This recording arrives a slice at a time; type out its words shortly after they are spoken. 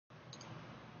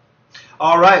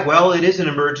All right, well, it is an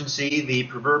emergency. The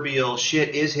proverbial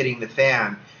shit is hitting the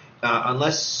fan.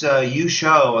 Unless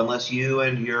you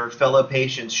and your fellow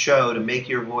patients show to make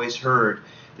your voice heard,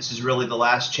 this is really the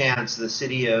last chance. The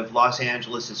city of Los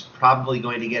Angeles is probably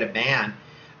going to get a ban,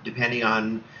 depending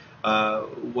on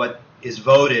what is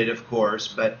voted, of course.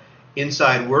 But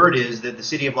inside word is that the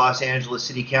city of Los Angeles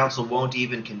City Council won't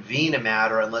even convene a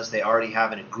matter unless they already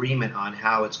have an agreement on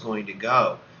how it's going to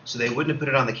go. So they wouldn't have put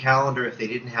it on the calendar if they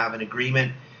didn't have an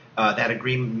agreement. That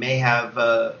agreement may have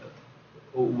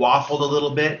waffled a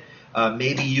little bit.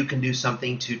 Maybe you can do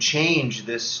something to change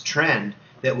this trend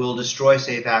that will destroy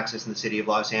safe access in the city of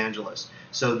Los Angeles.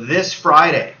 So this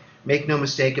Friday, make no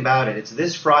mistake about it, it's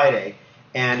this Friday,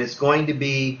 and it's going to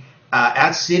be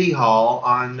at City Hall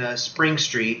on Spring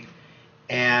Street,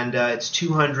 and it's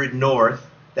 200 North.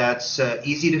 That's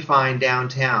easy to find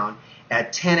downtown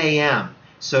at 10 a.m.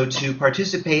 So to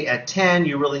participate at 10,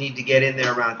 you really need to get in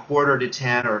there around quarter to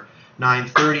 10 or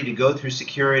 9:30 to go through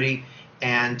security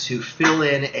and to fill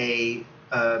in a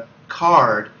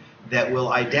card that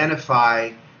will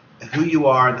identify who you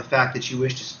are and the fact that you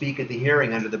wish to speak at the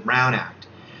hearing under the Brown Act.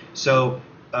 So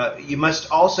you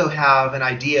must also have an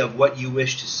idea of what you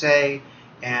wish to say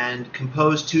and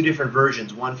compose two different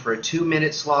versions, one for a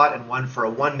 2-minute slot and one for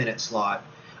a 1-minute slot.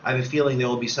 I have a feeling there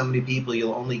will be so many people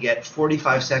you'll only get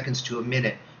 45 seconds to a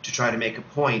minute to try to make a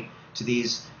point to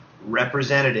these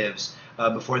representatives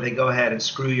before they go ahead and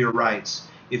screw your rights.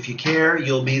 If you care,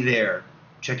 you'll be there.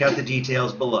 Check out the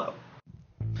details below.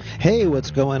 Hey,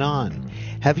 what's going on?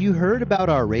 Have you heard about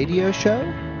our radio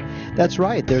show? That's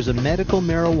right, there's a medical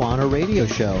marijuana radio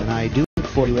show, and I do it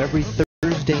for you every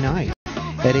Thursday night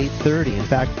at 8:30. In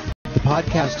fact, the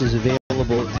podcast is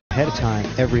available ahead of time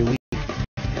every week.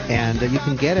 And you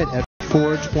can get it at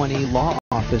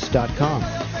 420lawoffice.com.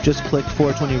 Just click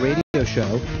 420 Radio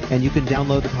Show, and you can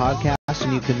download the podcast,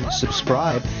 and you can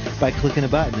subscribe by clicking a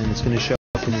button, and it's going to show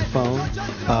up on your phone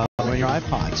or on your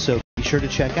iPod. So be sure to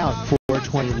check out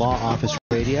 420 Law Office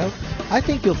Radio. I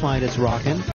think you'll find it's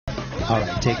rocking. All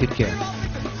right, take good care.